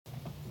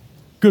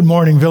Good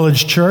morning,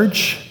 Village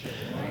Church.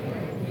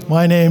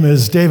 My name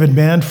is David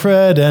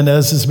Manfred, and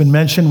as has been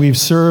mentioned, we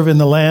serve in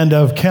the land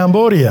of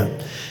Cambodia.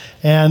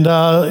 And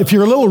if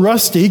you're a little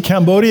rusty,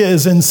 Cambodia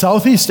is in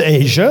Southeast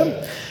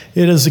Asia.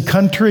 It is a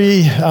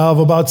country of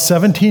about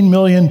 17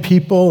 million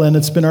people, and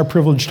it's been our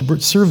privilege to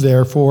serve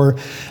there for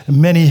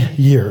many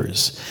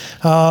years.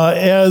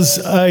 As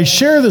I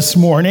share this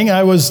morning,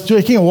 I was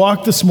taking a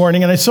walk this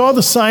morning, and I saw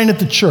the sign at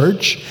the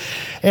church,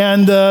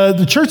 and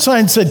the church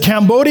sign said,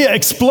 Cambodia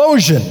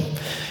Explosion.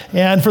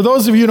 And for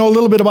those of you who know a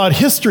little bit about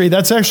history,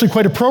 that's actually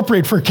quite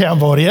appropriate for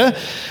Cambodia.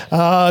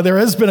 There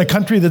has been a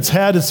country that's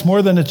had its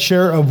more than its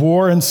share of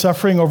war and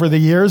suffering over the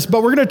years,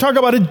 but we're going to talk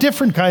about a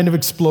different kind of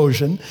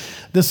explosion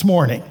this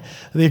morning,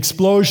 the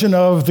explosion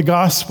of the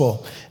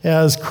gospel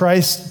as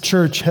Christ's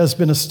church has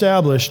been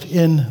established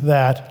in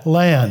that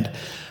land.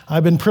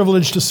 I've been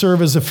privileged to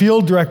serve as a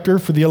field director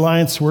for the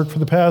Alliance work for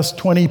the past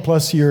 20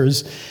 plus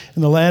years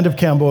in the land of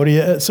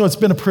Cambodia. So it's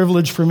been a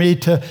privilege for me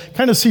to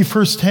kind of see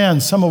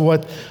firsthand some of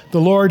what the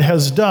Lord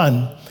has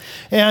done.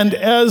 And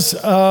as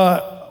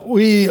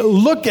we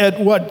look at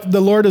what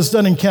the Lord has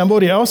done in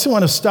Cambodia, I also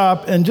want to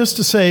stop and just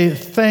to say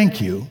thank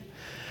you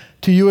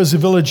to you as a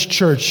village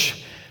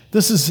church.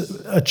 This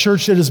is a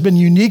church that has been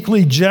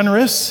uniquely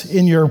generous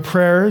in your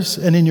prayers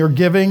and in your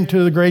giving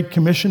to the Great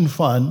Commission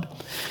Fund.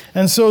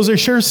 And so as I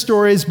share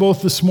stories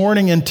both this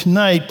morning and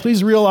tonight,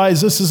 please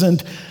realize this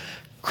isn't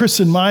Chris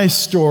and my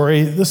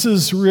story. This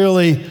is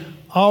really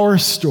our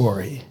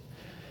story,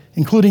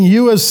 including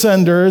you as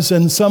senders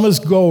and some as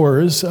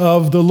goers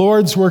of the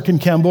Lord's work in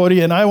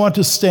Cambodia. And I want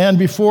to stand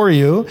before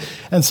you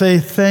and say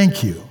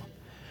thank you.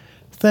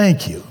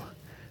 Thank you.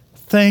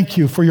 Thank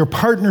you for your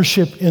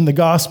partnership in the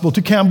gospel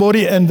to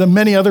Cambodia and the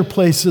many other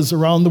places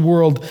around the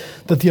world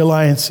that the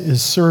Alliance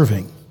is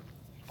serving.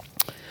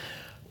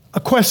 A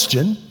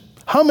question.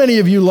 How many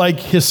of you like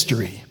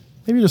history?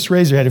 Maybe just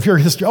raise your hand if you're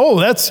a history. Oh,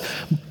 that's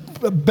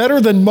better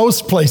than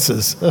most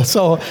places.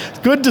 So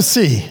good to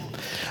see.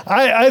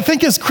 I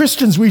think as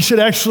Christians, we should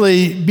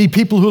actually be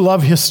people who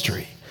love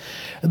history.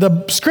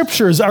 The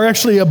scriptures are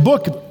actually a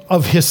book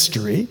of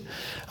history.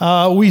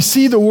 We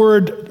see the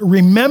word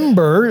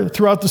remember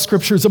throughout the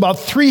scriptures about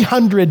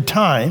 300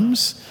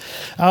 times.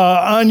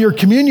 On your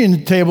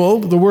communion table,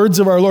 the words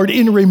of our Lord,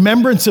 in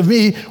remembrance of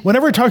me,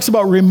 whenever it talks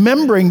about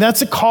remembering,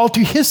 that's a call to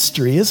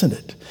history, isn't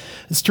it?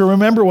 It's to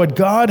remember what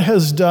God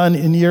has done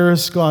in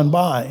years gone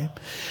by. And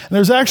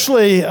there's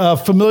actually a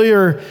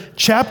familiar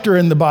chapter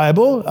in the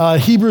Bible,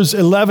 Hebrews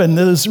 11,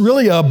 that is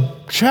really a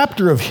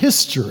chapter of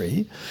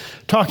history,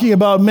 talking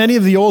about many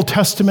of the Old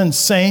Testament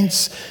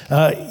saints,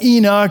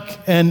 Enoch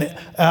and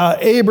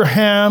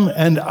Abraham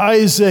and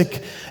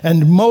Isaac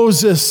and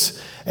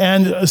Moses,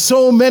 and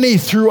so many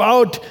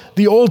throughout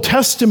the Old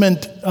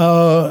Testament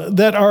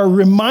that are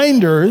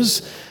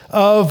reminders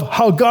of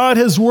how God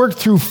has worked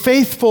through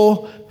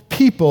faithful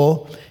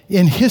people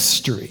in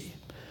history.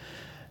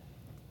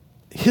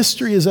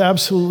 History is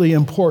absolutely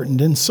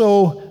important. And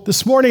so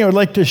this morning I would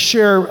like to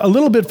share a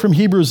little bit from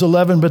Hebrews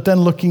 11, but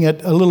then looking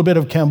at a little bit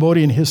of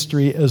Cambodian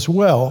history as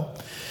well.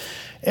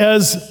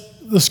 As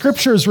the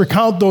scriptures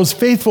recount those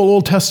faithful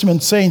Old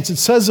Testament saints, it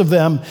says of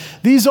them,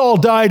 these all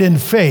died in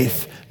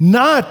faith,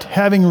 not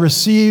having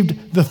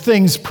received the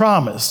things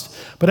promised,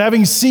 but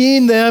having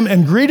seen them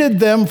and greeted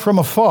them from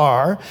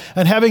afar,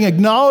 and having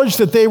acknowledged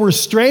that they were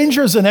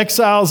strangers and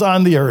exiles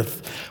on the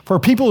earth. For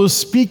people who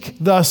speak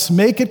thus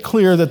make it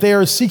clear that they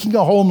are seeking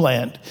a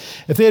homeland.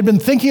 If they had been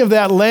thinking of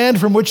that land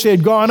from which they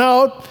had gone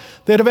out,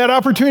 they'd have had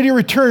opportunity to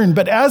return.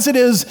 But as it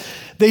is,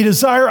 they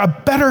desire a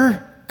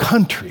better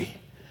country,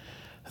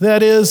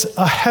 that is,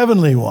 a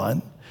heavenly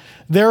one.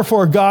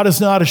 Therefore, God is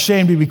not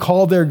ashamed to be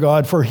called their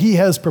God, for he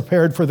has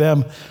prepared for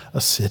them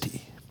a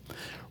city.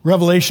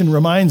 Revelation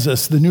reminds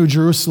us the New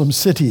Jerusalem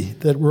city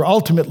that we're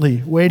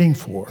ultimately waiting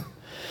for.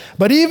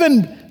 But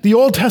even the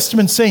Old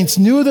Testament saints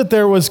knew that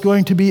there was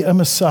going to be a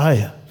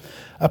Messiah,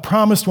 a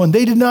promised one.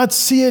 They did not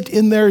see it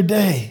in their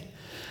day,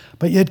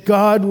 but yet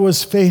God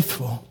was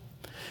faithful.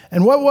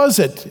 And what was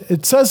it?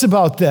 It says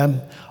about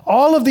them,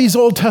 all of these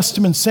Old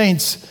Testament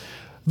saints,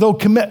 though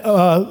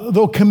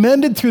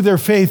commended through their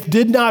faith,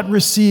 did not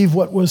receive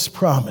what was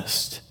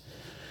promised.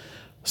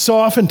 So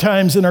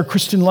oftentimes in our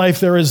Christian life,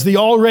 there is the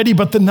already,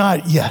 but the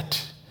not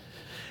yet.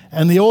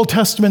 And the Old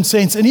Testament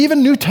saints, and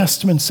even New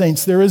Testament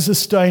saints, there is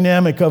this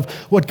dynamic of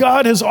what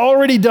God has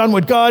already done,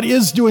 what God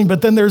is doing,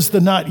 but then there's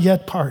the not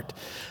yet part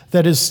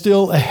that is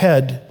still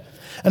ahead.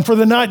 And for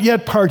the not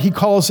yet part, he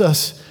calls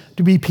us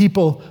to be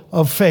people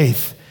of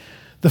faith.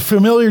 The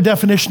familiar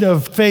definition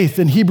of faith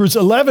in Hebrews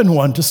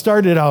 11:1, to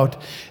start it out,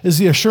 is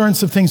the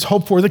assurance of things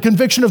hoped for, the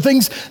conviction of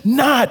things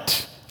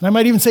not, and I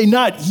might even say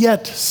not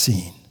yet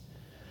seen.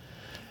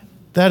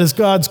 That is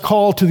God's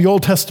call to the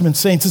Old Testament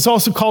saints. It's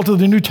also called to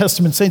the New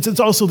Testament saints. It's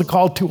also the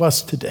call to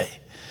us today.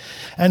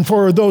 And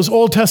for those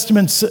Old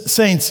Testament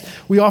saints,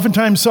 we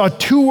oftentimes saw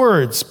two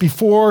words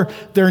before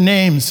their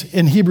names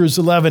in Hebrews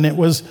 11. It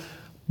was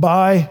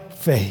by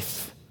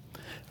faith,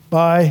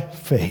 by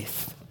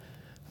faith,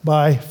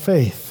 by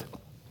faith.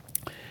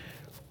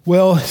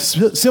 Well,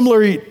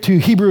 similar to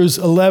Hebrews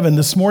 11,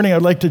 this morning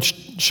I'd like to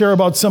share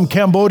about some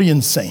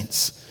Cambodian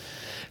saints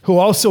who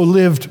also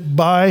lived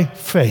by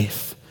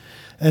faith,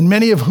 and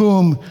many of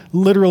whom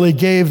literally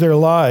gave their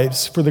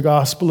lives for the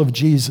gospel of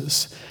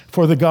Jesus,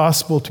 for the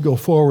gospel to go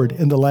forward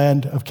in the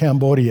land of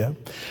Cambodia.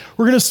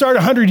 We're going to start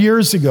 100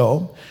 years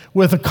ago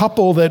with a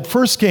couple that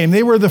first came.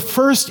 They were the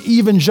first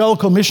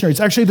evangelical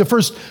missionaries, actually the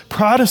first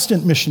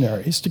Protestant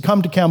missionaries to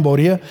come to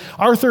Cambodia.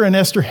 Arthur and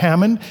Esther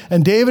Hammond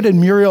and David and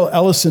Muriel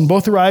Ellison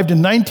both arrived in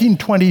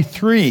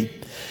 1923.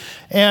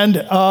 And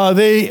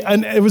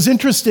it was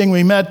interesting,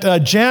 we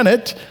met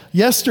Janet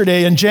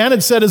yesterday, and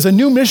Janet said as a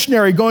new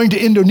missionary going to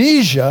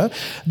Indonesia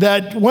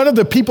that one of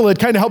the people that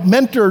kind of helped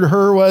mentor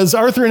her was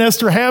Arthur and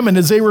Esther Hammond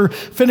as they were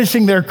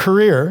finishing their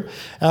career.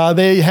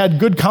 They had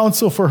good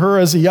counsel for her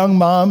as a young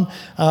mom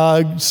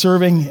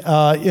serving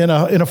in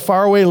a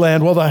faraway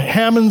land. Well, the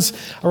Hammonds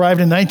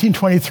arrived in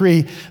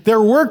 1923.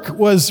 Their work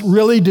was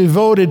really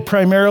devoted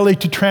primarily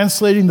to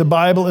translating the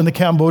Bible in the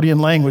Cambodian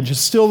language. It's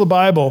still the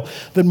Bible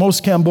that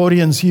most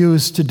Cambodians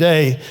use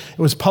today. It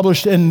was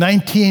published in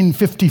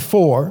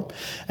 1954.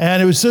 And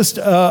it was just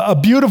a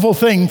beautiful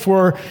thing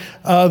for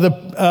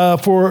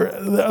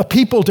the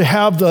people to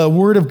have the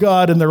Word of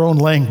God in their own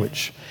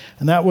language.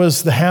 And that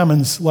was the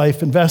Hammonds'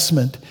 life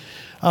investment.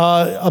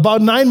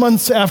 About 9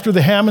 months after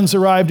the Hammonds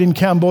arrived in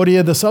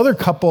Cambodia, this other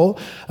couple,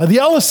 the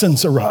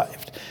Ellisons,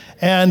 arrived.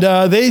 And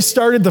they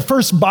started the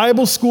first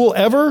Bible school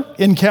ever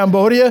in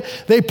Cambodia.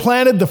 They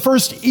planted the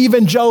first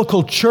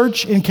evangelical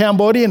church in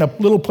Cambodia in a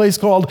little place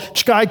called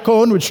Chkai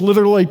Kon, which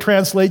literally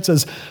translates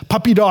as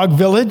Puppy Dog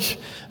Village.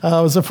 It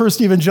was the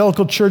first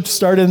evangelical church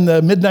started in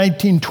the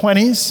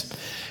mid-1920s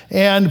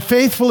and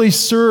faithfully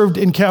served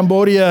in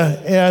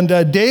Cambodia.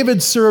 And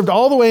David served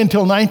all the way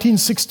until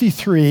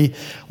 1963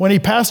 when he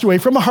passed away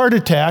from a heart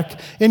attack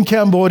in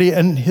Cambodia,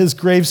 and his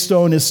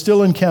gravestone is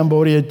still in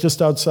Cambodia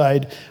just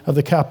outside of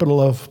the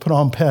capital of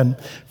Phnom Penh,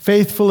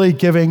 faithfully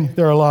giving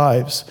their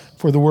lives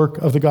for the work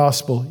of the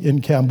gospel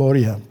in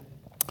Cambodia.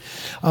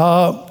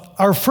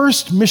 Our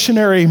first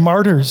missionary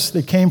martyrs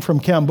that came from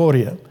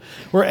Cambodia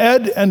were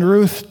Ed and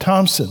Ruth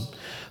Thompson.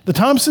 The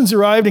Thompsons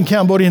arrived in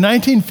Cambodia in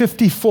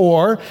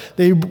 1954.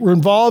 They were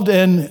involved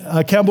in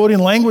Cambodian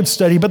language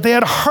study, but they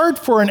had a heart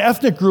for an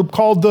ethnic group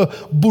called the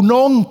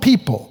Bunong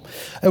people.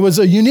 It was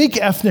a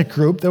unique ethnic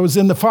group that was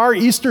in the far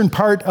eastern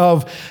part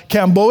of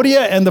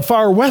Cambodia and the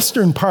far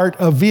western part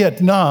of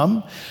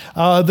Vietnam.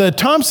 The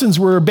Thompsons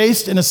were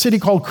based in a city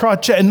called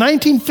Krache. In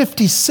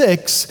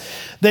 1956,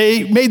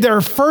 they made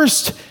their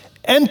first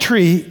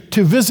entry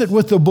to visit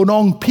with the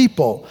Bunong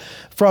people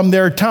from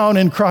their town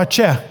in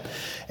Krache.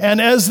 And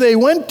as they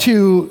went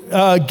to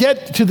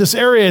get to this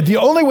area, the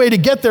only way to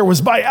get there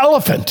was by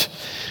elephant.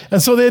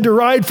 And so they had to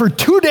ride for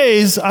 2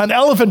 days on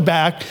elephant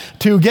back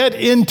to get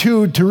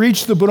to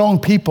reach the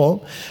Bunong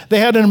people. They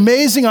had an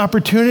amazing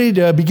opportunity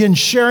to begin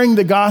sharing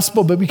the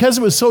gospel, but because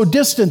it was so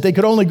distant, they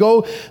could only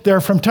go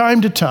there from time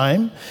to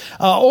time.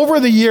 Over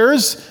the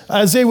years,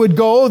 as they would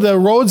go, the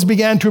roads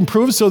began to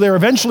improve, so they were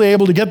eventually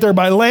able to get there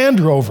by Land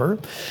Rover.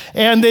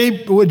 And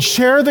they would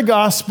share the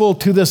gospel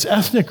to this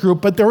ethnic group,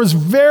 but there was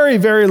very,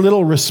 very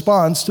little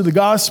response to the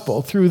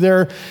gospel through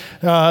their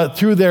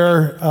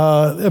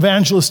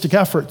evangelistic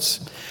efforts.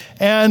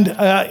 And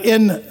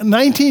in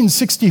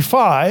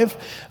 1965,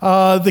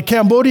 the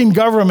Cambodian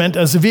government,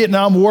 as the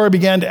Vietnam War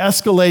began to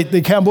escalate,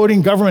 the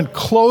Cambodian government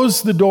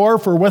closed the door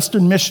for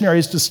Western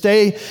missionaries to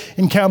stay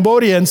in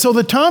Cambodia. And so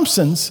the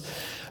Thompsons,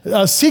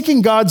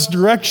 seeking God's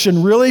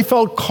direction, really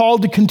felt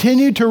called to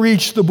continue to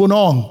reach the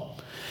Bunong.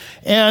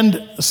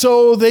 And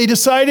so they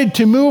decided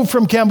to move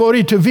from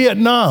Cambodia to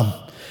Vietnam,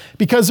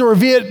 because there were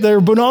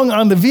Bunong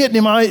on the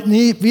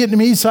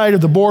Vietnamese side of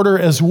the border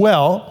as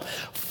well,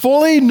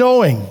 fully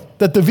knowing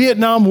that the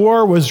Vietnam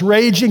War was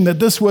raging, that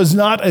this was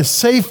not a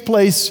safe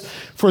place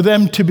for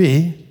them to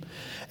be.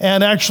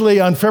 And actually,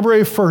 on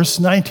February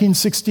 1st,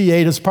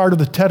 1968, as part of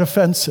the Tet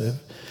Offensive,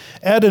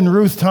 Ed and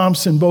Ruth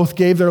Thompson both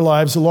gave their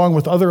lives along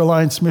with other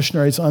Alliance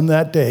missionaries on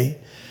that day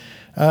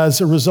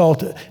as a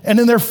result. And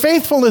in their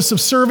faithfulness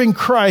of serving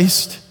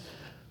Christ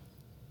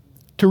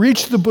to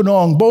reach the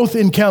Bunong, both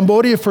in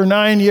Cambodia for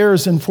 9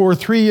 years and for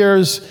 3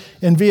 years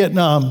in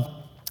Vietnam,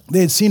 they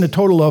had seen a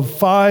total of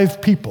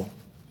 5 people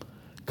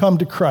come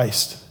to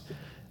Christ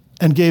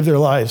and gave their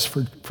lives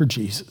for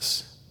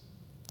Jesus.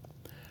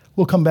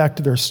 We'll come back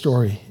to their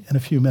story in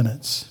a few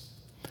minutes.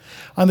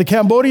 On the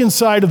Cambodian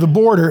side of the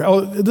border,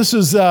 this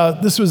was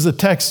the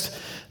text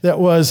that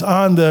was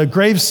on the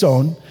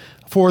gravestone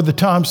for the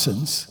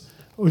Thompsons,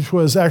 which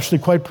was actually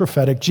quite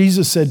prophetic.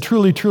 Jesus said,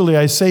 "Truly, truly,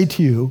 I say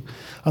to you,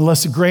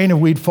 unless a grain of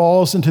wheat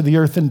falls into the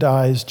earth and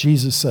dies,"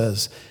 Jesus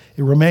says,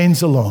 "it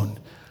remains alone.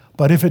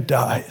 But if it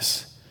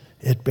dies,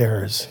 it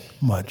bears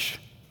much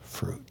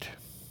fruit."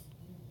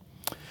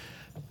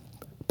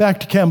 Back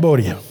to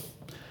Cambodia.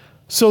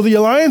 So the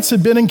Alliance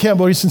had been in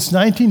Cambodia since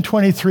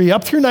 1923,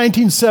 up through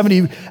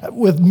 1970,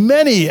 with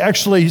many,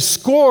 actually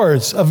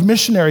scores of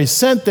missionaries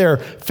sent there,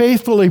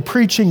 faithfully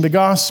preaching the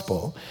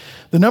gospel.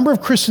 The number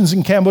of Christians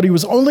in Cambodia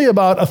was only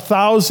about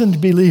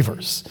 1,000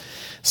 believers.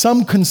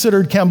 Some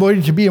considered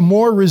Cambodia to be a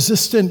more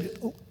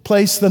resistant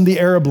place than the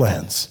Arab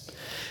lands.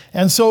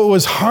 And so it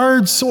was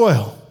hard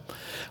soil.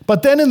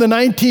 But then in the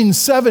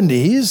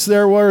 1970s,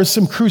 there were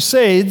some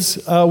crusades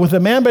with a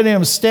man by the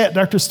name of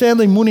Dr.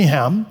 Stanley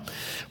Mooneyham,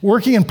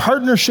 working in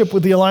partnership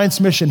with the Alliance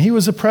Mission. He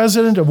was the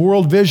president of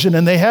World Vision,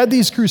 and they had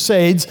these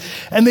crusades,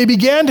 and they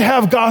began to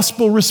have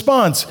gospel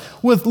response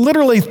with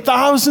literally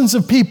thousands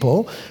of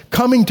people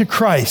coming to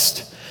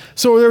Christ.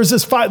 So there was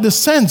this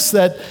sense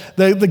that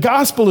the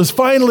gospel has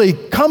finally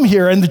come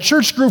here, and the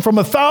church grew from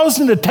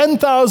 1,000 to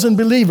 10,000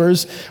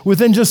 believers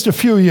within just a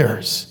few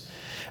years.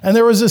 And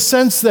there was a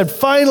sense that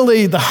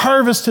finally the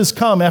harvest has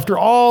come after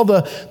all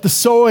the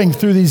sowing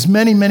through these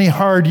many, many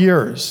hard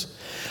years.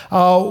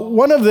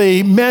 One of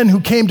the men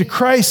who came to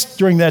Christ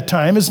during that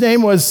time, his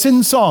name was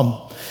Sin Som.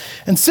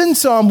 And Sin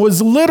Som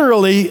was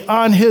literally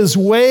on his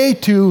way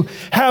to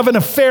have an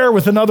affair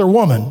with another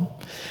woman.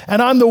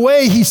 And on the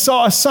way, he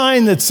saw a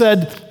sign that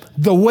said,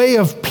 "The way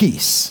of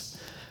peace."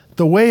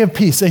 The way of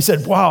peace. They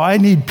said, wow, I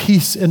need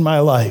peace in my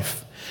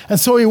life. And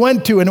so he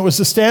went to, and it was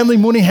the Stanley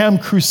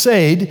Mooneyham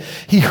Crusade.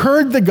 He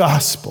heard the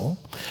gospel.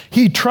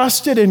 He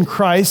trusted in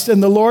Christ,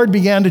 and the Lord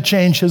began to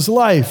change his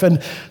life.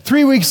 And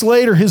 3 weeks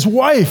later, his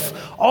wife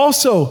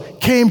also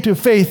came to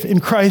faith in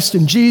Christ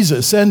and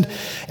Jesus. And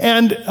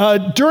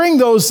during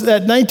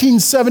that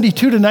 1972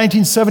 to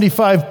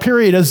 1975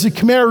 period, as the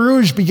Khmer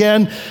Rouge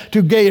began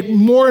to gain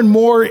more and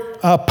more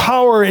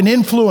power and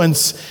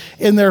influence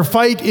in their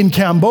fight in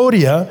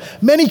Cambodia,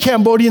 many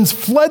Cambodians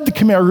fled the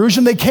Khmer Rouge,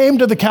 and they came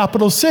to the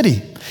capital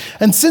city.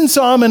 And Sin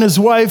Som and his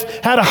wife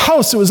had a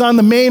house that was on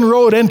the main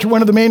road,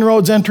 one of the main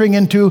roads entering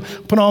into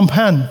Phnom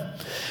Penh.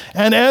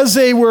 And as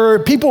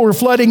people were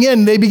flooding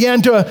in, they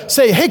began to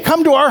say, hey,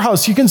 come to our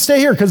house. You can stay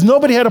here, because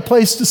nobody had a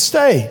place to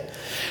stay.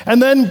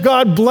 And then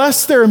God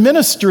blessed their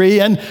ministry,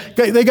 and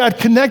they got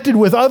connected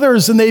with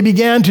others, and they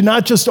began to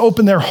not just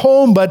open their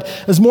home, but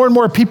as more and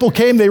more people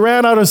came, they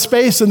ran out of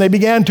space, and they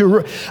began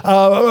to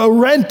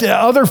rent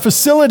other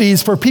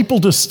facilities for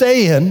people to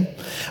stay in.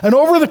 And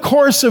over the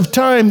course of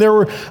time, there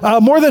were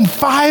more than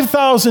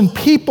 5,000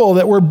 people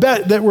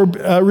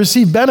that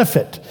received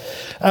benefit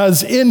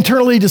as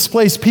internally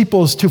displaced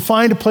peoples to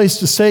find a place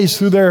to stay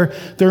through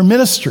their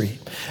ministry.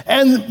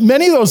 And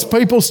many of those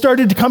people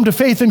started to come to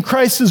faith in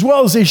Christ as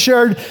well, as they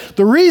shared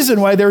the reason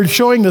why they were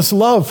showing this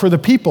love for the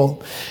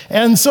people.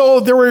 And so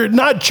there were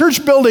not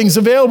church buildings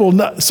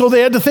available, so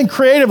they had to think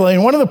creatively.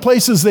 And one of the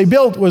places they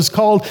built was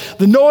called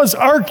the Noah's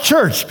Ark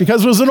Church,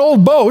 because it was an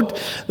old boat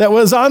that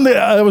was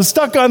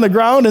stuck on the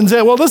ground, and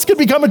said, well, this could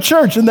become a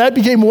church. And that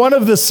became one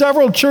of the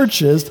several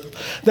churches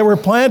that were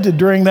planted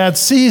during that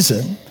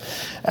season.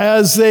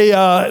 As they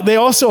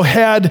also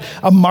had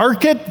a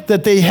market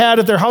that they had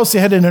at their house.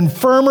 They had an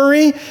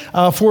infirmary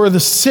for the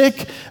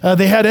sick.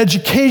 They had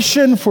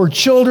education for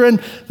children,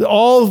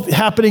 all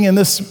happening in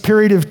this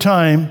period of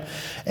time.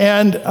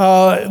 And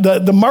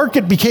the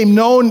market became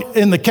known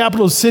in the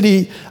capital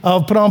city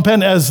of Phnom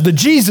Penh as the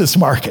Jesus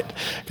Market,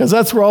 because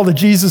that's where all the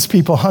Jesus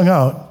people hung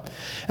out.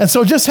 And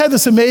so just had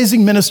this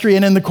amazing ministry.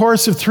 And in the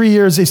course of 3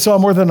 years, they saw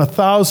more than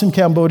 1,000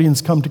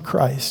 Cambodians come to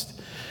Christ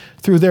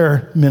through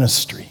their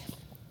ministry.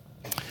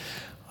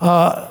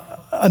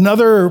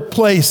 Another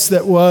place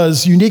that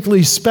was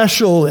uniquely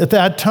special at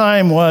that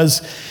time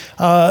was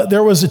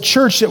there was a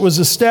church that was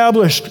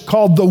established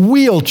called the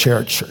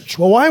Wheelchair Church.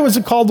 Well, why was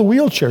it called the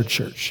Wheelchair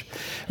Church?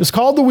 It was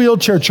called the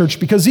Wheelchair Church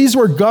because these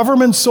were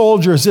government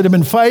soldiers that had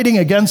been fighting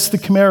against the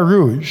Khmer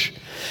Rouge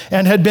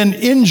and had been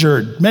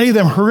injured, many of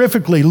them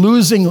horrifically,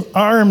 losing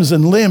arms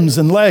and limbs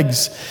and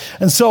legs.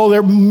 And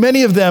so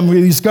many of them,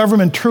 these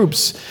government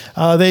troops,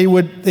 they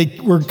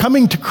were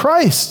coming to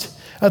Christ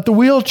at the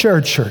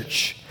Wheelchair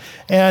Church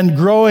and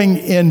growing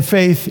in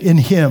faith in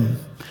him.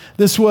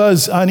 This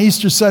was on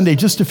Easter Sunday,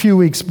 just a few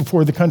weeks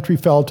before the country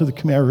fell to the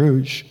Khmer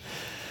Rouge.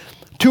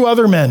 Two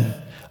other men,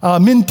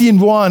 Min Tin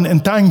Vuan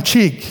and Tang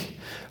Chik,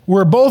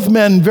 were both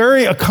men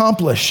very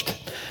accomplished.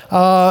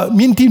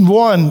 Min Tin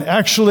Vuan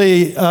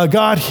actually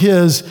got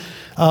his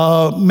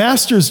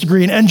master's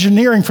degree in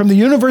engineering from the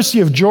University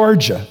of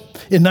Georgia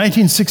in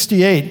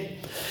 1968.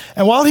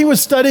 And while he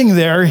was studying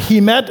there,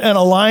 he met an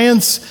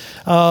Alliance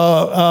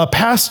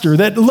pastor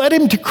that led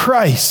him to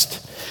Christ.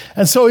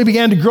 And so he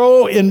began to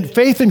grow in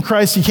faith in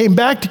Christ. He came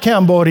back to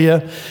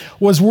Cambodia,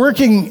 was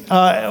working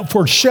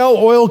for Shell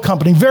Oil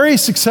Company very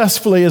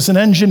successfully as an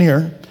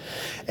engineer.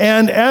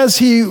 And as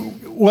he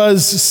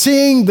was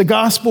seeing the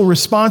gospel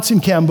response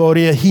in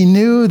Cambodia, he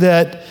knew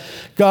that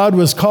God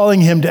was calling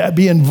him to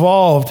be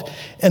involved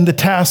in the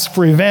task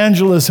for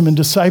evangelism and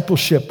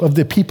discipleship of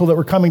the people that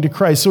were coming to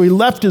Christ. So he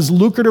left his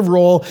lucrative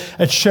role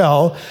at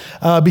Shell,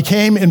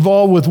 became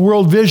involved with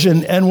World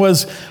Vision, and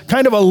was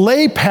kind of a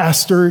lay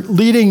pastor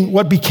leading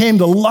what became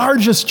the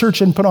largest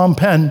church in Phnom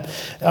Penh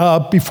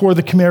before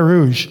the Khmer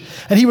Rouge.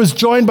 And he was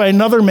joined by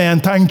another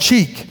man, Tang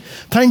Chik.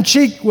 Tang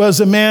Chik was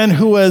a man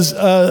who was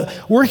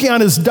working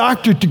on his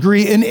doctorate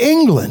degree in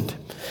England.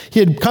 He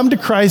had come to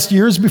Christ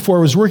years before,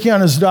 was working on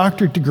his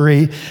doctorate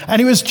degree, and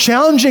he was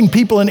challenging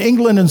people in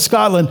England and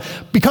Scotland,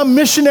 become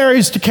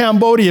missionaries to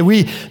Cambodia.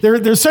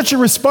 There's such a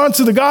response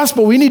to the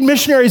gospel. We need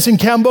missionaries in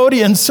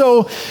Cambodia. And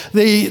so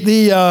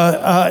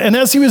and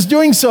as he was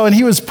doing so, and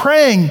he was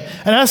praying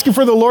and asking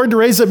for the Lord to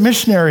raise up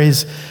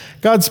missionaries,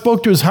 God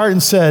spoke to his heart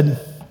and said,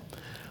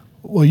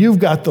 well, you've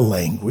got the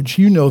language,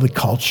 you know the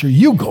culture,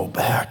 you go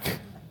back.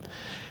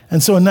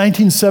 And so in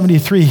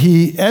 1973,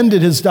 he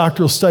ended his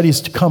doctoral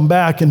studies to come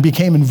back and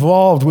became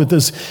involved with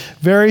this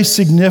very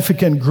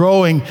significant,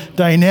 growing,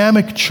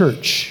 dynamic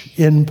church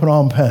in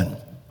Phnom Penh.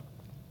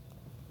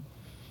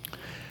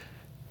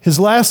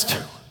 His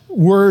last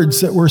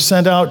words that were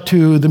sent out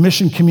to the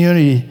mission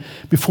community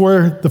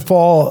before the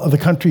fall of the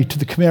country to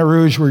the Khmer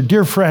Rouge were,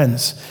 "Dear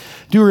friends,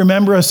 do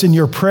remember us in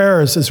your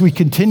prayers as we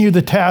continue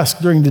the task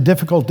during the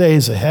difficult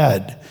days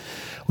ahead.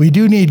 We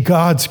do need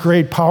God's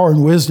great power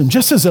and wisdom,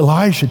 just as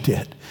Elijah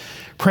did.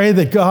 Pray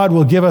that God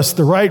will give us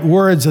the right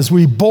words as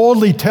we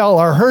boldly tell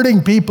our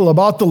hurting people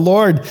about the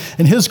Lord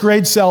and his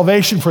great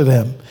salvation for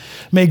them.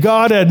 May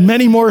God add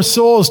many more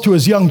souls to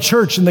his young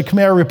church in the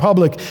Khmer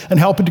Republic and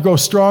help it to grow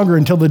stronger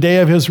until the day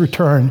of his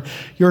return.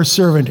 Your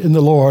servant in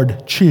the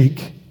Lord,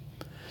 Cheek."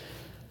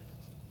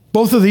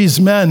 Both of these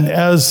men,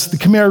 as the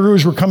Khmer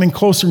Rouge were coming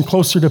closer and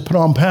closer to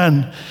Phnom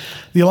Penh,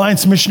 the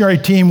Alliance missionary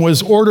team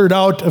was ordered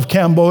out of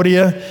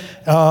Cambodia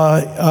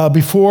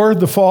before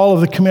the fall of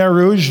the Khmer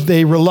Rouge.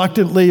 They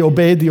reluctantly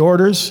obeyed the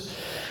orders.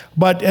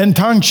 And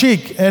Tang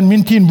Chik and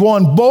Min Tin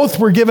Vuon both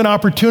were given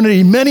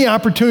many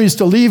opportunities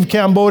to leave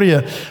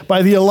Cambodia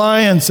by the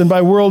Alliance and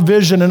by World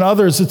Vision and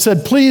others that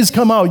said, please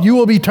come out, you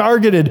will be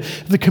targeted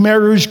if the Khmer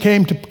Rouge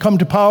come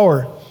to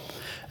power.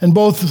 And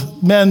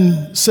both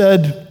men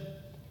said,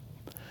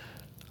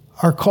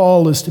 our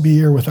call is to be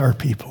here with our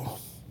people,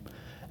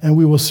 and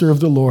we will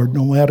serve the Lord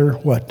no matter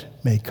what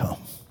may come.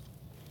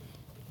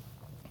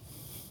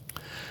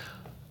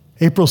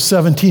 April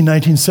 17,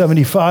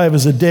 1975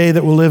 is a day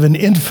that will live in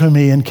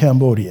infamy in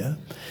Cambodia.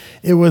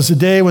 It was a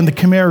day when the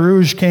Khmer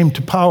Rouge came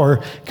to power.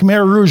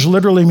 Khmer Rouge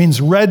literally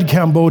means red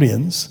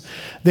Cambodians.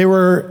 They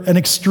were an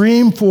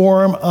extreme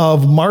form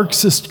of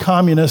Marxist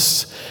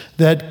communists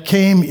that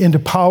came into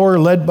power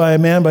led by a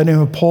man by the name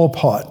of Pol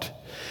Pot.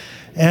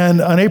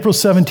 And on April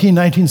 17,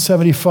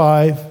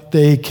 1975,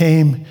 they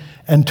came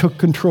and took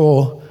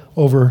control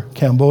over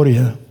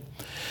Cambodia.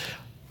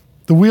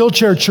 The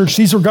wheelchair church,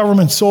 these were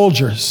government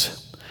soldiers.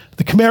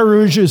 The Khmer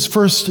Rouge's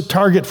first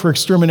target for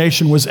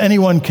extermination was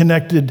anyone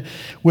connected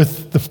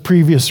with the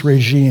previous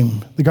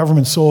regime, the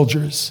government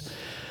soldiers.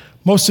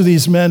 Most of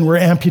these men were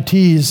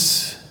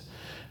amputees.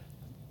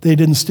 They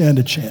didn't stand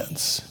a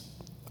chance.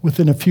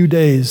 Within a few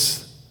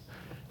days,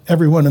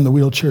 everyone in the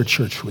wheelchair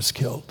church was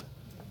killed.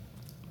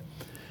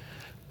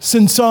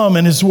 Sin Som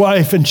and his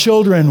wife and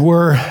children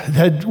were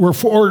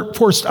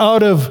forced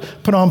out of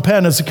Phnom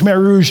Penh as the Khmer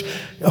Rouge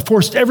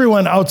forced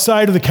everyone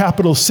outside of the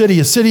capital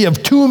city. A city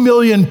of 2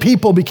 million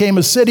people became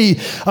a city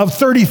of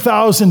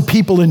 30,000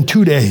 people in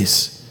 2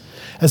 days,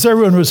 as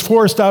everyone was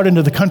forced out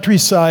into the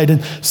countryside.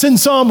 And Sin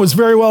Som was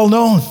very well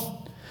known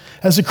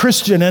as a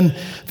Christian, and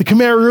the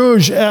Khmer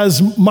Rouge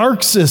as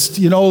Marxist,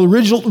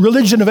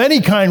 religion of any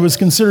kind was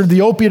considered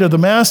the opiate of the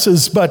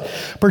masses, but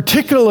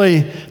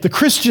particularly the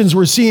Christians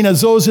were seen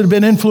as those that had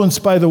been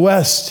influenced by the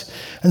West.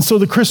 And so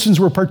the Christians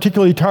were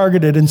particularly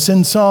targeted, and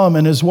Sin Som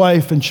and his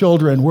wife and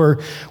children were,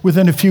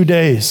 within a few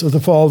days of the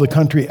fall of the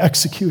country,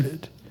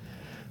 executed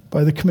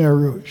by the Khmer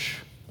Rouge.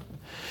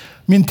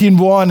 Min Tin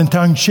Vuon and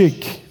Tang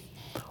Chik.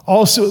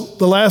 Also,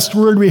 the last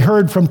word we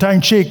heard from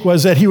Tang Chik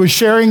was that he was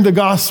sharing the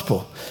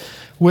gospel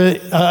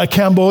with a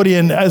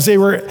Cambodian as they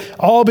were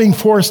all being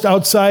forced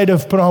outside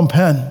of Phnom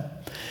Penh,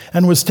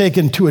 and was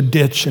taken to a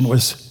ditch and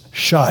was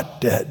shot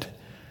dead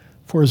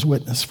for his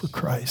witness for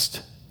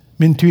Christ.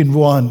 Min Tin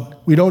Vuon,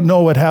 we don't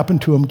know what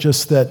happened to him,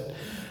 just that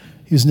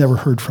he's never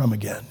heard from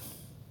again.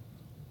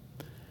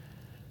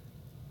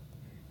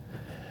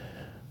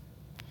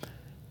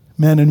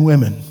 Men and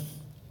women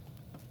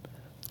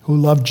who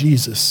loved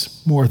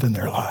Jesus more than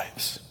their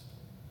lives.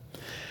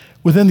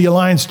 Within the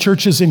Alliance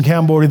churches in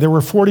Cambodia, there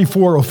were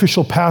 44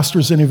 official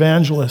pastors and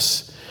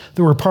evangelists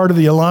that were part of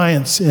the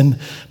Alliance in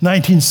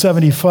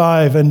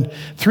 1975. And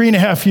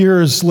 3.5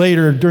 years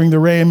later, during the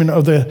reign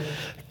of the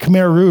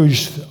Khmer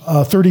Rouge,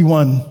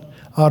 31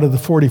 out of the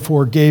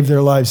 44 gave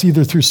their lives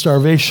either through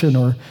starvation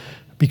or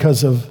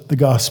because of the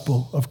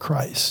gospel of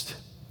Christ.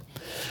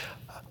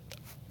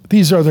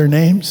 These are their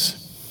names.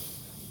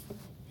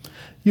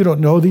 You don't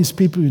know these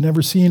people, you've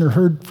never seen or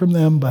heard from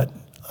them, but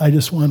I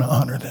just want to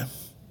honor them.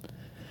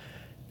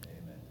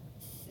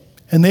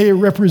 And they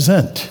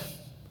represent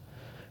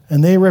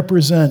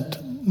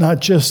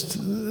not just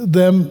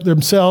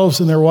themselves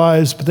and their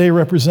wives, but they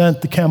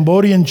represent the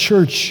Cambodian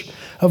church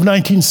of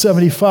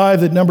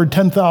 1975 that numbered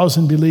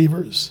 10,000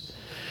 believers.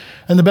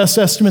 And the best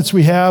estimates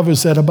we have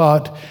is that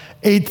about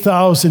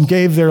 8,000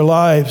 gave their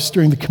lives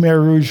during the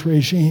Khmer Rouge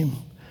regime.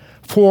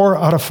 4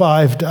 out of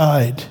 5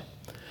 died.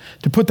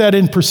 To put that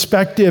in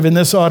perspective in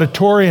this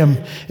auditorium,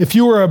 if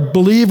you were a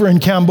believer in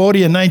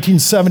Cambodia in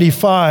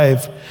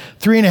 1975,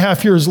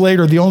 3.5 years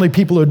later, the only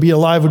people who would be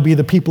alive would be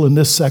the people in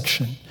this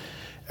section.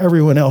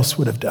 Everyone else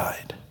would have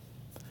died.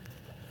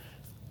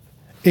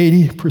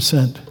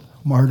 80%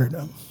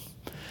 martyrdom.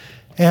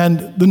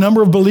 And the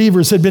number of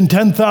believers had been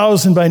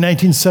 10,000 by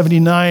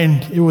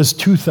 1979. It was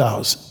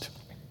 2,000.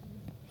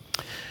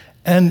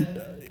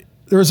 And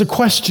there was a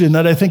question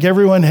that I think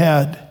everyone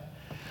had.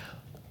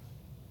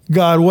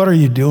 God, what are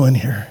you doing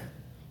here?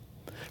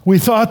 We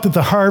thought that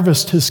the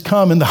harvest has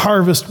come and the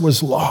harvest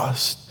was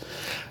lost.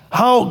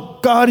 How,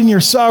 God, in your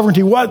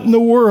sovereignty, what in the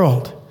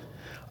world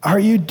are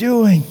you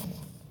doing?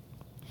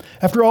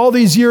 After all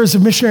these years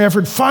of missionary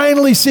effort,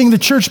 finally seeing the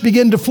church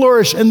begin to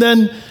flourish and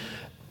then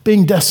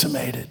being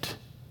decimated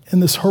in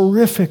this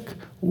horrific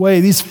way.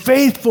 These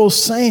faithful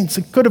saints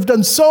that could have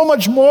done so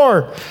much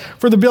more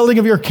for the building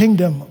of your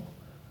kingdom,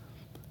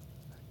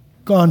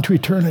 gone to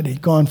eternity,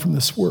 gone from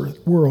this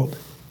world.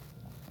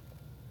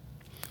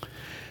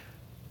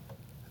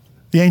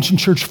 The ancient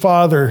church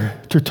father,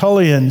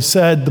 Tertullian,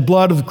 said the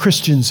blood of the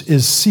Christians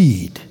is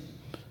seed.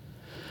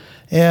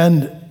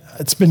 And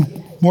it's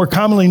been more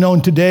commonly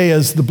known today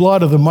as the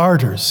blood of the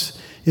martyrs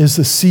is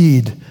the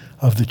seed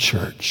of the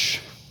church.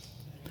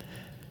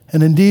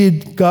 And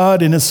indeed,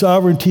 God in his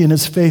sovereignty and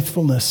his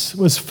faithfulness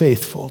was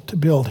faithful to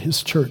build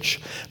his church.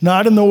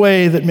 Not in the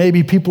way that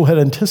maybe people had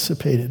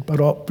anticipated,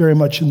 but very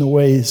much in the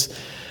ways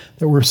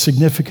that were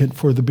significant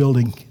for the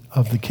building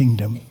of the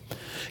kingdom.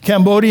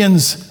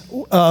 Cambodians,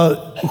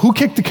 who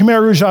kicked the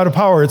Khmer Rouge out of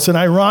power? It's an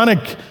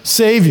ironic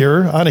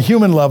savior on a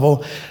human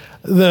level.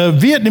 The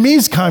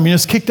Vietnamese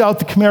communists kicked out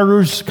the Khmer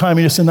Rouge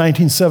communists in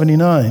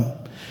 1979.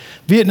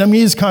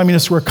 Vietnamese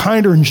communists were a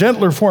kinder and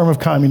gentler form of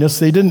communists.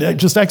 They didn't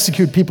just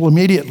execute people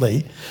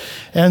immediately.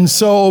 And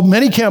so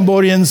many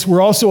Cambodians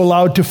were also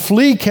allowed to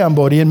flee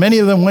Cambodia, and many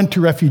of them went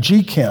to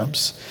refugee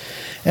camps.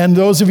 And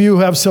those of you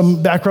who have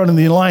some background in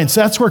the Alliance,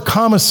 that's where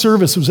C&MA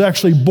service was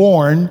actually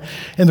born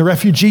in the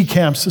refugee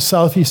camps of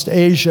Southeast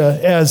Asia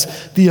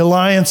as the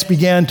Alliance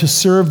began to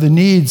serve the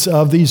needs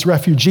of these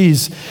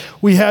refugees.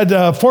 We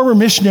had former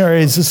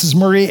missionaries, this is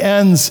Marie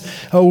Enns,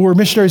 who were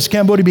missionaries to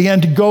Cambodia,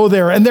 began to go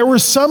there. And there were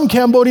some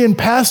Cambodian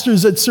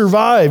pastors that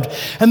survived.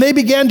 And they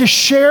began to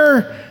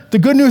share the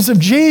good news of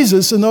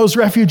Jesus in those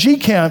refugee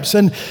camps.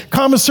 And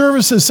C&MA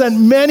Services sent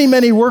many,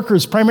 many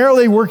workers,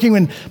 primarily working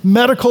in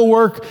medical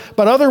work,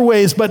 but other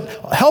ways, but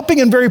helping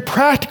in very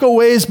practical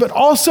ways, but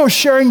also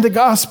sharing the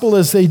gospel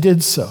as they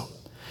did so.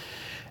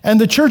 And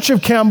the Church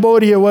of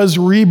Cambodia was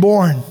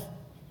reborn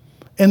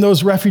in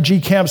those refugee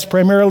camps,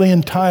 primarily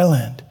in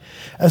Thailand.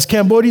 As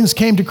Cambodians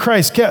came to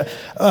Christ,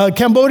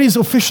 Cambodia is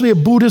officially a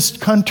Buddhist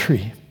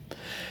country.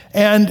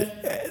 And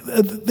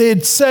they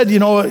had said,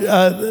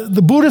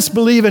 the Buddhists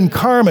believe in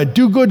karma,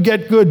 do good,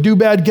 get good, do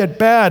bad, get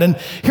bad. And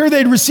here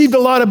they'd received a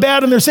lot of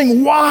bad, and they're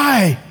saying,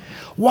 why?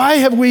 Why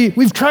have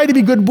we've tried to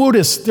be good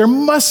Buddhists. There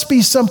must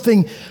be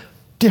something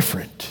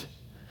different.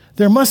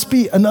 There must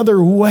be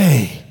another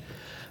way.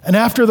 And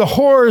after the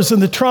horrors and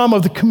the trauma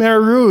of the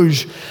Khmer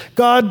Rouge,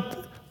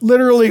 God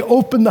literally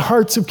opened the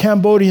hearts of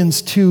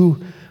Cambodians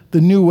to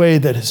the new way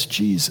that is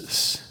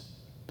Jesus.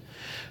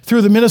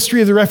 Through the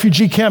ministry of the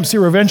refugee camps, they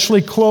were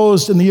eventually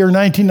closed in the year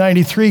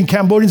 1993, and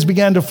Cambodians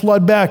began to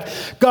flood back.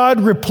 God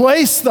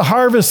replaced the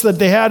harvest that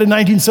they had in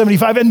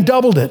 1975 and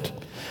doubled it,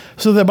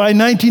 so that by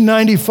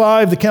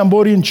 1995, the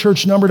Cambodian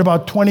church numbered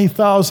about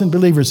 20,000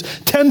 believers,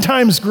 10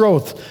 times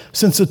growth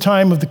since the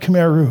time of the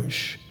Khmer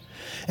Rouge.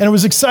 And it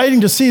was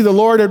exciting to see the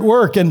Lord at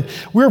work. And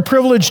we were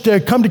privileged to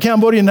come to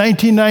Cambodia in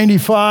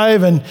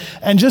 1995 and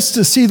just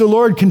to see the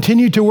Lord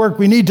continue to work.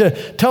 We need to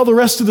tell the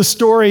rest of the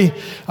story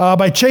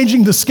by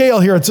changing the scale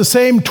here. It's the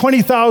same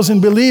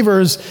 20,000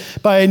 believers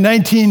by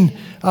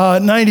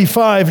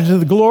 1995. And to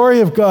the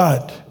glory of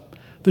God,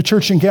 the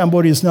church in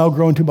Cambodia has now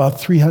grown to about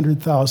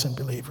 300,000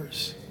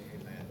 believers.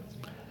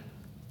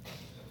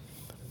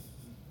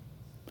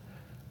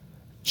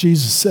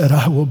 Jesus said,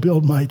 I will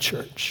build my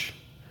church,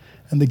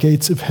 and the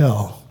gates of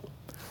hell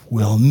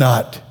will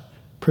not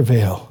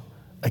prevail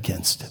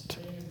against it.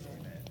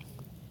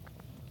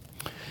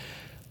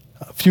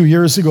 A few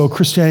years ago,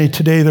 Christianity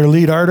Today, their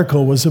lead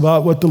article was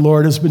about what the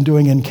Lord has been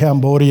doing in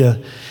Cambodia.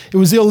 It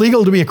was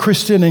illegal to be a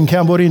Christian in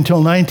Cambodia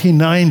until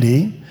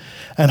 1990,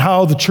 and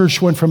how the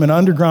church went from an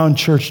underground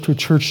church to a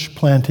church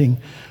planting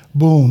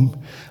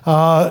boom.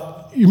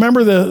 You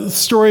remember the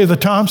story of the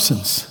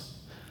Thompsons?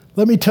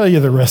 Let me tell you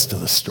the rest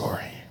of the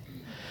story.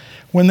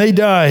 When they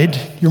died,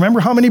 you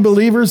remember how many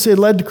believers they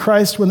led to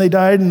Christ when they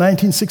died in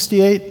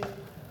 1968?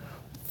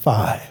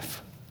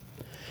 5.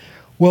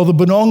 Well, the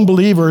Bunong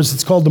believers,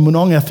 it's called the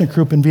Bunong ethnic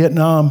group in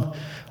Vietnam,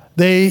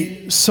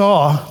 they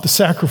saw the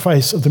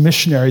sacrifice of the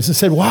missionaries and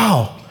said,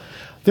 wow,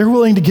 they're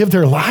willing to give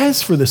their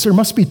lives for this. There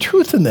must be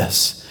truth in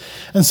this.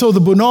 And so the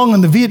Bunong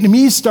on the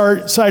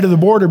Vietnamese side of the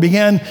border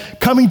began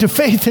coming to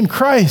faith in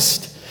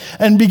Christ.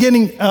 And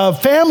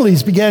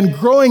families began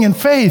growing in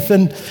faith.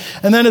 And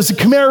then as the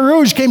Khmer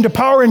Rouge came to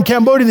power in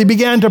Cambodia, they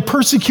began to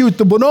persecute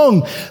the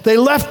Bunong. They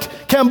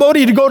left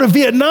Cambodia to go to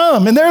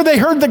Vietnam, and there they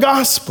heard the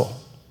gospel.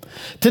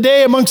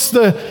 Today, amongst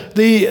the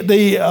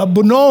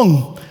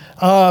Bunong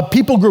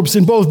people groups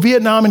in both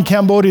Vietnam and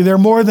Cambodia, there are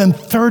more than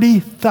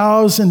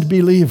 30,000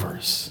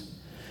 believers.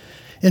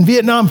 In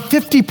Vietnam,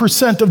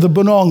 50% of the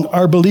Bunong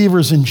are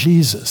believers in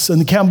Jesus. On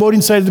the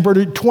Cambodian side of the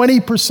border,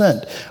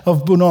 20%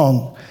 of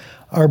Bunong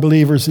are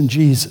believers in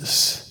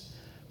Jesus.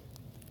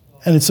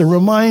 And it's a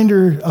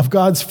reminder of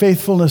God's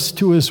faithfulness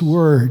to his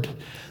word,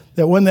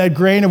 that when that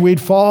grain of wheat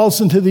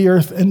falls into the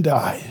earth and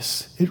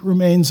dies, it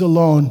remains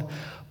alone.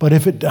 But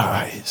if it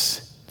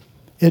dies,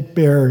 it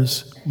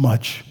bears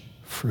much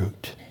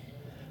fruit.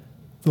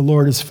 The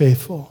Lord is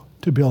faithful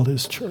to build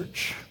his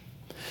church.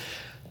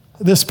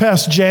 This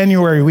past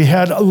January, we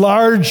had a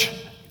large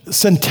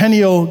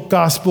centennial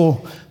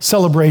gospel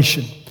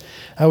celebration.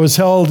 I was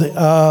held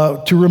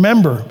to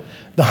remember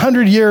the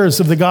 100 years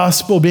of the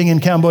gospel being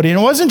in Cambodia. And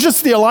it wasn't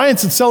just the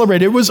Alliance that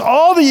celebrated, it was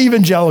all the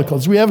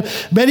evangelicals. We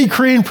have many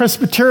Korean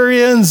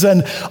Presbyterians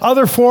and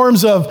other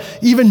forms of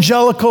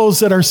evangelicals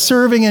that are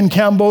serving in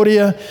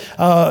Cambodia,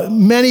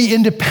 many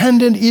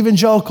independent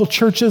evangelical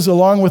churches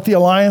along with the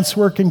Alliance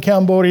work in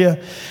Cambodia.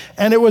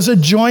 And it was a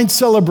joint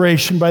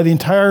celebration by the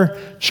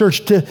entire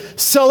church to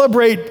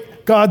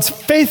celebrate God's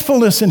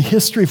faithfulness in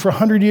history for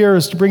 100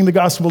 years to bring the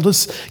gospel,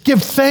 to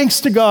give thanks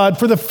to God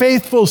for the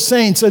faithful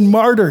saints and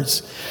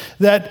martyrs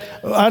that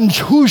on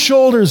whose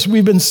shoulders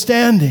we've been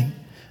standing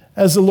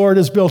as the Lord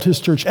has built his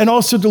church, and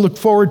also to look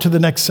forward to the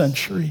next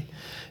century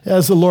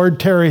as the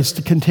Lord tarries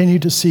to continue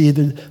to see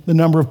the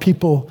number of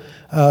people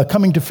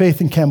coming to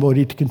faith in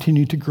Cambodia to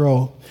continue to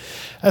grow.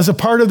 As a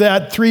part of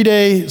that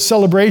 3-day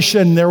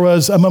celebration, there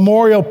was a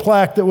memorial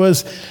plaque that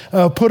was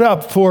put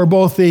up for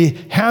both the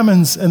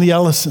Hammonds and the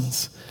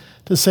Ellisons,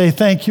 to say,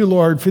 thank you,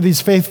 Lord, for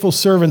these faithful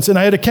servants. And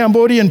I had a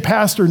Cambodian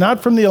pastor,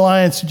 not from the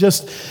Alliance, who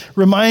just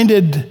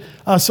reminded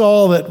us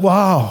all that,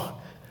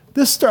 wow,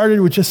 this started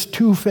with just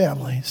 2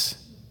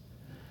 families.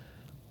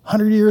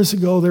 100 years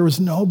ago, there was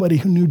nobody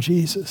who knew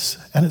Jesus.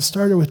 And it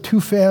started with 2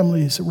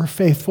 families that were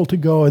faithful to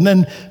go. And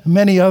then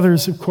many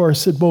others, of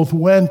course, that both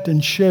went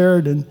and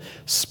shared and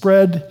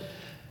spread.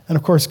 And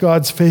of course,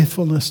 God's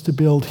faithfulness to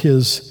build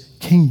his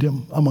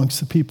kingdom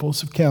amongst the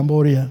peoples of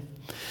Cambodia.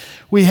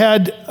 We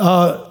had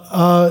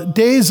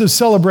days of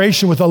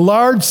celebration with a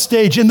large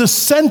stage in the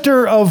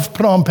center of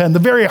Phnom Penh, the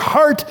very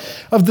heart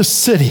of the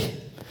city.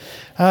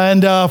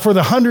 And for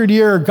the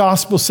 100-year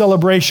gospel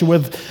celebration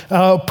with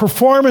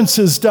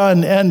performances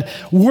done and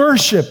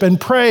worship and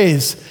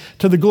praise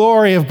to the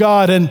glory of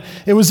God. And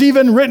it was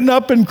even written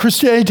up in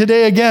Christianity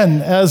Today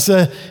again as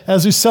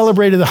we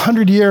celebrated the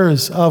 100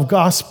 years of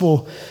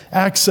gospel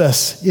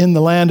access in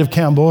the land of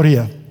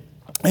Cambodia.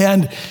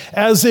 And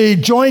as they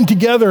joined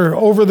together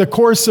over the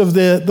course of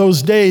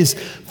those days,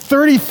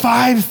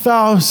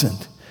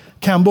 35,000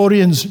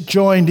 Cambodians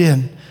joined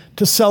in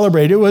to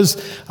celebrate. It was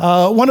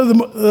one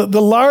of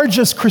the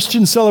largest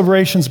Christian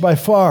celebrations by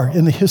far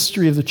in the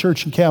history of the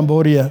church in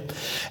Cambodia.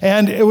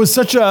 And it was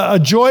such a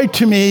joy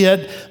to me.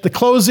 At the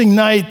closing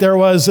night, there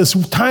was this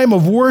time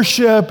of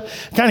worship,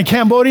 kind of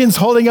Cambodians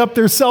holding up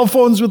their cell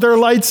phones with their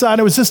lights on.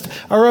 It was just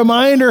a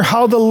reminder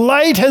how the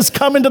light has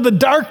come into the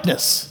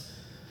darkness,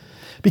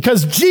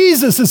 because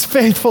Jesus is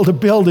faithful to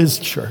build his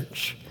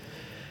church,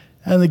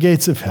 and the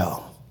gates of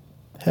hell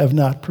have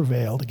not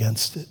prevailed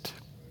against it.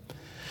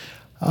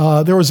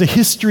 There was a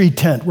history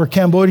tent where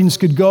Cambodians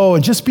could go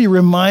and just be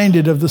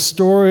reminded of the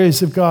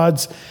stories of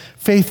God's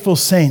faithful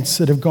saints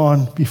that have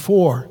gone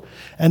before,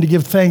 and to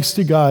give thanks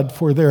to God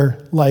for their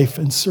life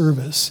and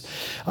service.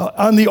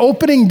 On the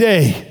opening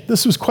day,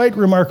 this was quite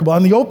remarkable,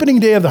 on the opening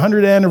day of the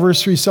 100th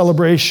anniversary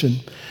celebration,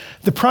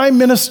 the Prime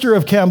Minister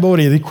of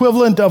Cambodia, the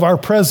equivalent of our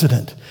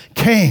president,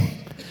 came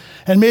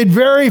and made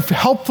very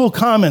helpful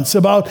comments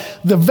about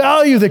the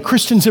value that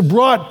Christians have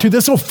brought to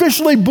this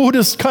officially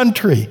Buddhist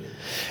country,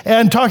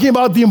 and talking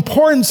about the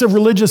importance of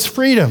religious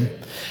freedom.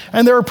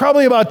 And there were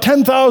probably about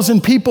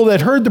 10,000 people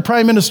that heard the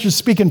Prime Minister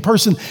speak in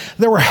person.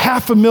 There were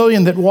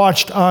 500,000 that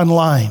watched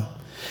online.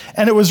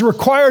 And it was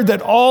required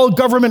that all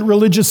government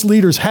religious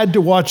leaders had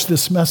to watch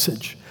this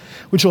message,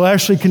 which will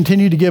actually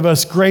continue to give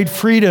us great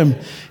freedom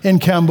in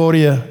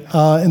Cambodia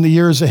in the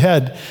years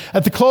ahead.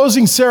 At the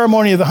closing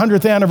ceremony of the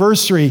 100th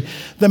anniversary,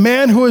 the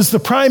man who is the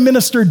Prime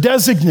Minister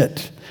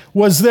designate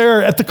was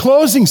there at the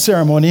closing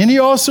ceremony, and he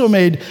also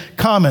made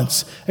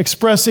comments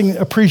expressing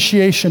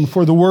appreciation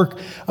for the work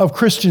of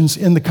Christians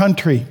in the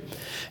country.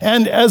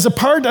 And as a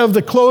part of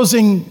the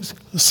closing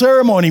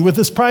ceremony with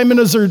this Prime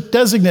Minister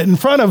designate in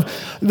front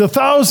of the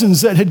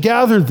thousands that had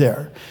gathered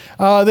there,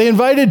 they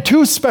invited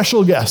 2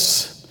 special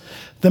guests.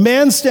 The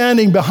man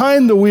standing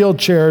behind the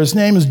wheelchair, his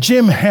name is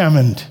Jim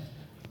Hammond.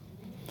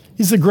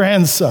 He's the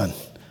grandson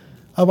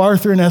of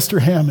Arthur and Esther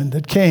Hammond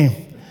that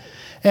came.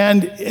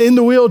 And in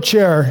the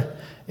wheelchair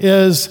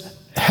is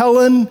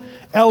Helen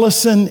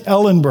Ellison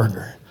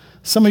Ellenberger.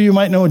 Some of you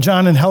might know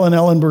John and Helen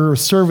Ellenberger,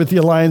 served with the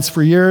Alliance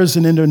for years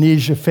in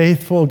Indonesia,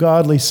 faithful,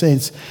 godly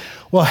saints.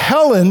 Well,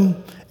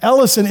 Helen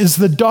Ellison is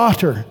the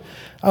daughter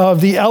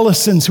of the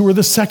Ellisons, who were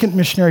the second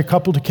missionary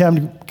couple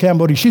to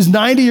Cambodia. She's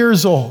 90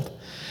 years old.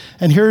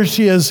 And here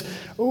she is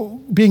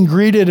being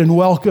greeted and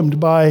welcomed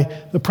by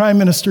the Prime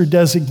Minister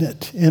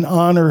designate in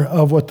honor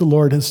of what the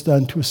Lord has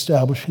done to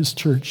establish his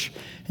church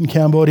in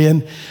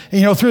Cambodia.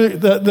 And through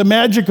the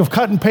magic of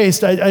cut and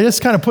paste, I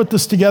just kind of put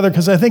this together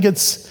because I think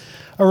it's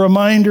a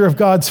reminder of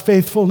God's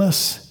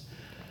faithfulness.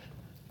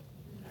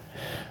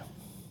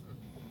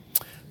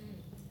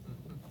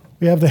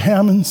 We have the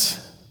Hammonds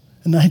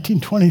in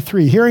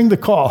 1923 hearing the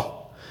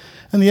call,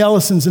 and the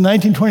Ellisons in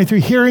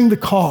 1923 hearing the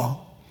call.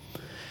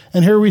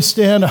 And here we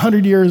stand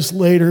 100 years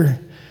later,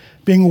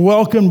 being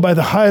welcomed by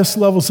the highest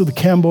levels of the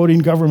Cambodian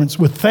governments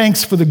with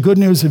thanks for the good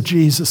news of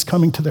Jesus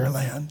coming to their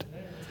land.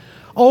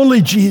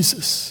 Only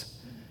Jesus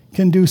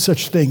can do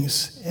such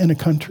things in a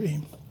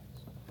country.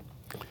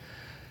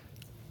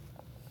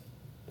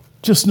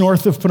 Just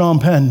north of Phnom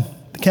Penh,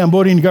 the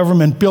Cambodian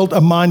government built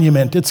a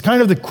monument. It's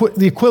kind of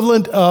the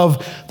equivalent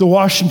of the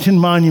Washington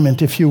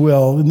Monument, if you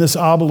will, in this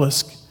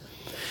obelisk.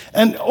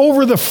 And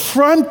over the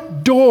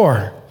front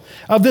door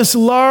of this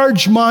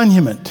large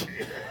monument,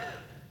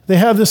 they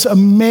have this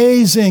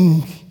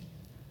amazing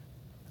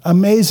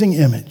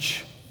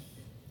image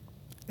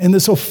in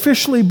this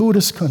officially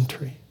Buddhist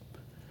country.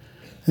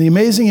 And the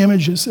amazing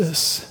image is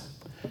this.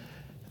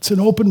 It's an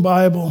open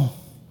Bible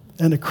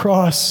and a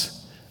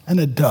cross and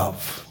a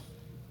dove.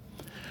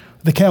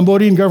 The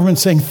Cambodian government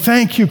saying,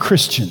 thank you,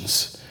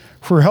 Christians,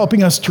 for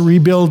helping us to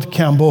rebuild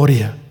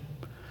Cambodia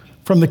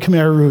from the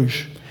Khmer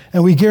Rouge.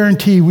 And we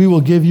guarantee we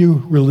will give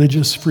you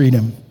religious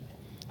freedom.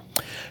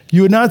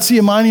 You would not see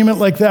a monument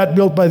like that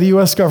built by the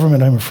U.S.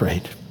 government, I'm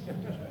afraid.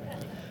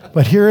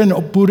 But here in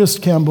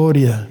Buddhist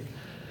Cambodia,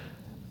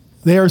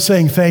 they are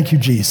saying, thank you,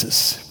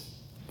 Jesus,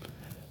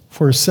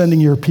 for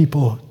sending your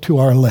people to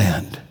our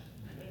land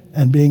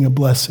and being a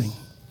blessing.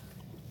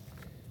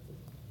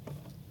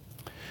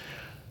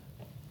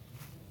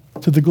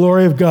 To the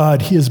glory of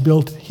God, he is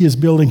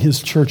building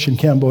his church in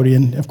Cambodia.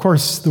 And of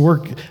course, the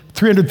work,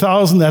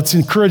 300,000, that's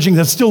encouraging.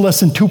 That's still less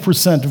than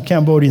 2% of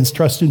Cambodians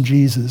trust in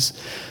Jesus.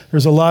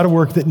 There's a lot of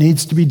work that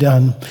needs to be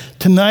done.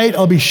 Tonight,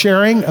 I'll be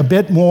sharing a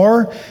bit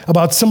more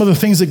about some of the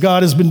things that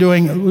God has been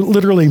doing,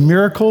 literally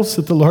miracles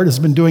that the Lord has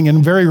been doing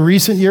in very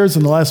recent years,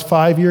 in the last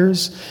 5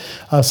 years.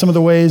 Some of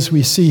the ways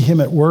we see him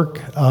at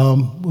work.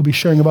 We'll be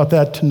sharing about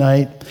that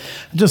tonight.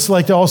 I'd just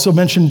like to also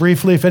mention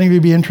briefly, if any of you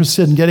would be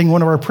interested in getting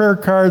one of our prayer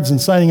cards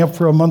and signing up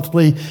for a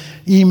monthly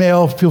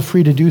email, feel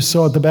free to do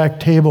so at the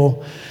back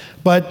table.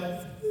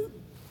 But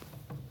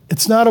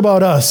it's not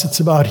about us,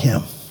 it's about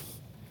him.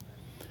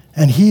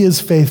 And he is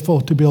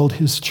faithful to build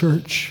his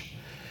church.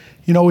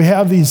 We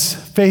have these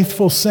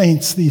faithful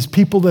saints, these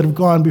people that have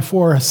gone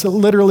before us that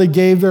literally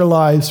gave their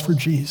lives for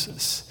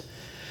Jesus.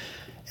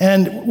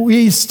 And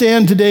we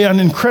stand today on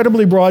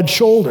incredibly broad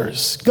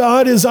shoulders.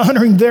 God is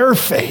honoring their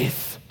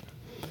faith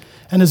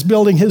and is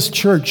building his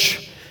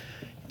church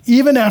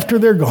even after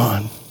they're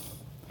gone.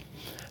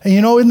 And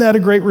isn't that a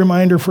great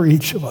reminder for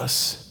each of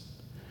us?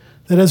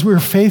 That as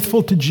we're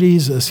faithful to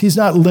Jesus, he's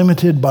not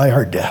limited by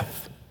our death.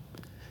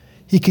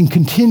 He can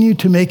continue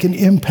to make an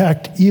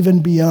impact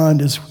even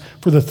beyond as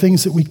for the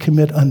things that we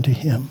commit unto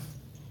him.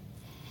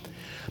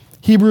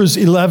 Hebrews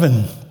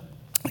 11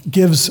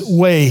 gives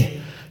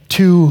way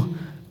to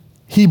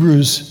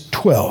Hebrews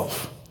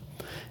 12.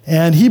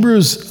 And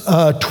Hebrews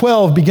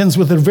 12 begins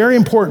with a very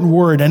important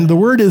word, and the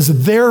word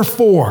is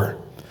therefore.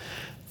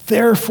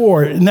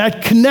 Therefore, and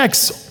that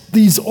connects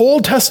these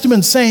Old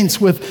Testament saints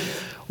with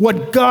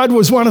what God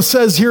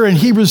says here in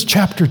Hebrews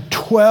chapter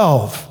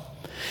 12.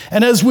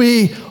 And as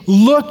we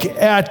look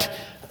at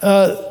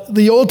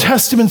the Old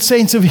Testament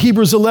saints of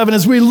Hebrews 11,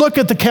 as we look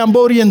at the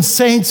Cambodian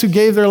saints who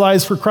gave their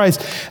lives for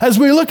Christ, as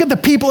we look at the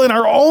people in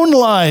our own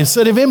lives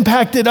that have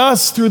impacted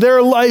us through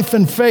their life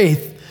and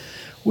faith,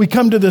 we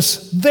come to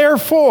this,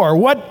 therefore,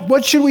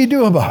 what should we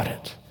do about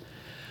it?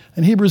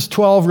 And Hebrews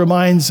 12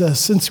 reminds us,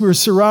 since we're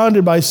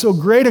surrounded by so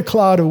great a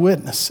cloud of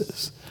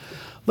witnesses,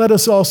 let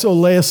us also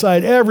lay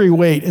aside every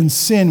weight and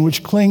sin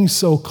which clings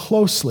so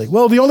closely.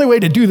 Well, the only way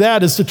to do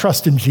that is to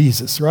trust in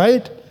Jesus,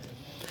 right?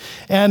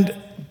 And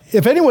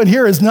if anyone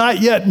here has not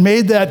yet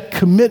made that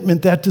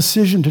commitment, that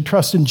decision to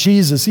trust in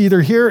Jesus,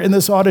 either here in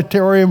this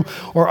auditorium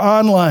or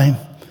online,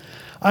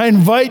 I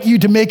invite you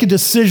to make a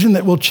decision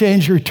that will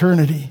change your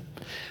eternity.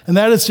 And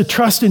that is to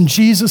trust in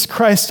Jesus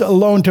Christ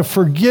alone, to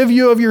forgive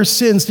you of your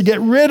sins, to get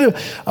rid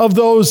of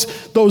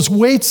those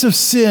weights of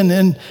sin,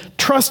 and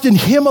trust in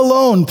him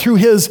alone through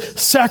his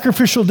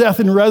sacrificial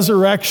death and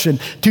resurrection,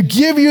 to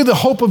give you the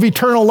hope of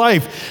eternal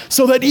life,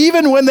 so that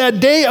even when that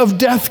day of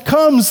death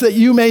comes, that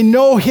you may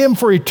know him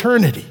for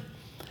eternity.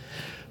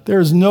 There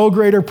is no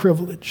greater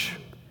privilege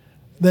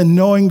than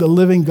knowing the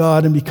living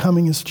God and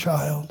becoming his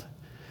child.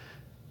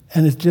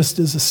 And it just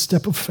is a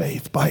step of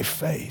faith, by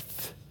faith.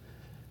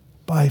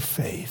 By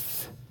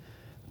faith,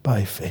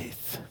 by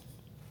faith.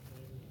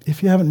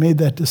 If you haven't made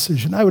that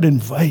decision, I would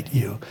invite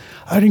you,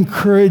 I'd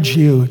encourage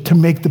you to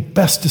make the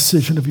best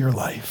decision of your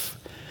life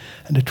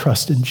and to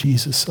trust in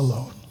Jesus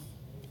alone.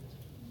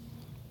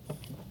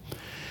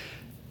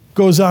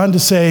 Goes on to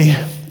say,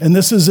 and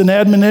this is an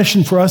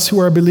admonition for us who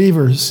are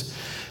believers,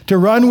 to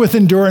run with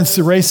endurance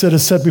the race that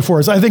is set before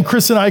us. I think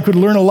Chris and I could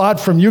learn a lot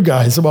from you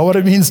guys about what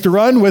it means to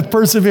run with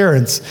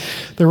perseverance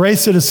the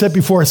race that is set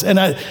before us. And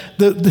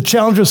the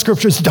challenge of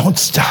Scripture is don't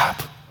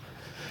stop.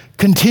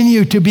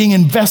 Continue to being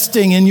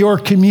investing in your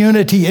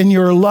community, in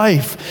your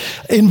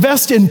life.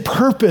 Invest in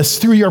purpose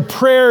through your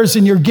prayers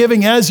and your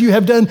giving as you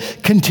have done.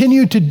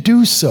 Continue to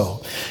do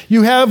so.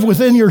 You have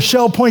within your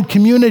Shell Point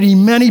community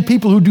many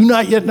people who do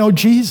not yet know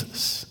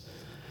Jesus.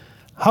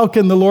 How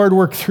can the Lord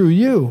work through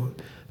you,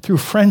 through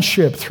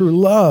friendship, through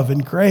love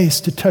and grace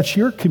to touch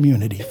your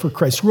community for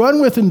Christ? Run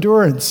with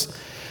endurance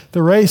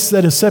the race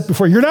that is set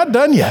before you. You're not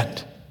done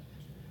yet.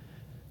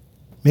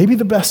 Maybe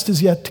the best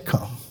is yet to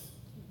come.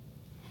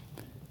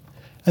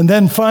 And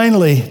then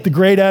finally, the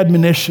great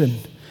admonition.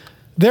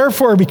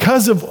 Therefore,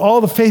 because of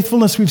all the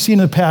faithfulness we've seen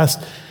in the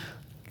past,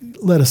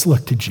 let us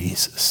look to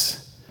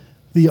Jesus,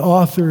 the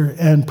author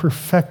and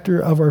perfecter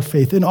of our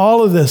faith. In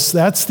all of this,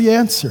 that's the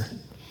answer.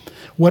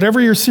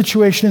 Whatever your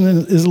situation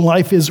in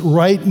life is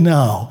right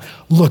now,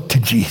 look to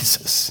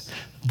Jesus.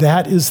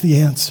 That is the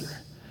answer.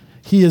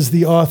 He is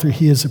the author.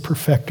 He is the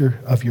perfecter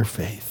of your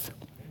faith.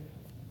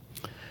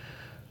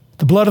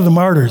 The blood of the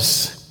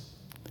martyrs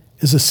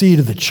is a seed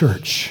of the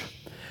church.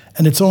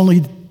 And it's only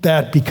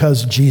that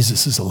because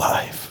Jesus is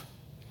alive.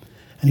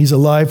 And he's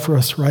alive for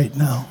us right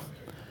now.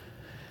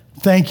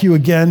 Thank you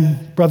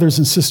again, brothers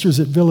and sisters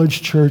at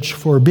Village Church,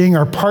 for being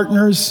our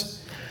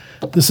partners.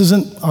 This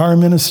isn't our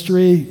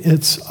ministry,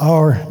 it's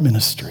our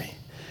ministry.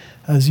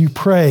 As you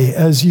pray,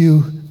 as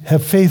you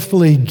have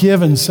faithfully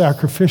given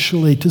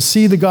sacrificially to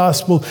see the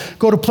gospel,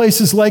 go to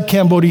places like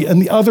Cambodia and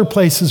the other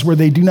places where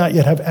they do not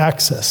yet have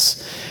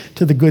access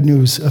to the good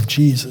news of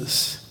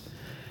Jesus.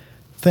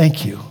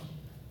 Thank you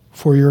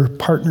for your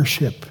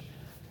partnership,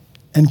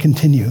 and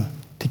continue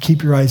to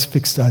keep your eyes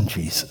fixed on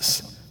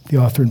Jesus, the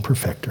author and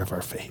perfecter of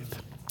our faith.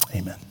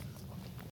 Amen.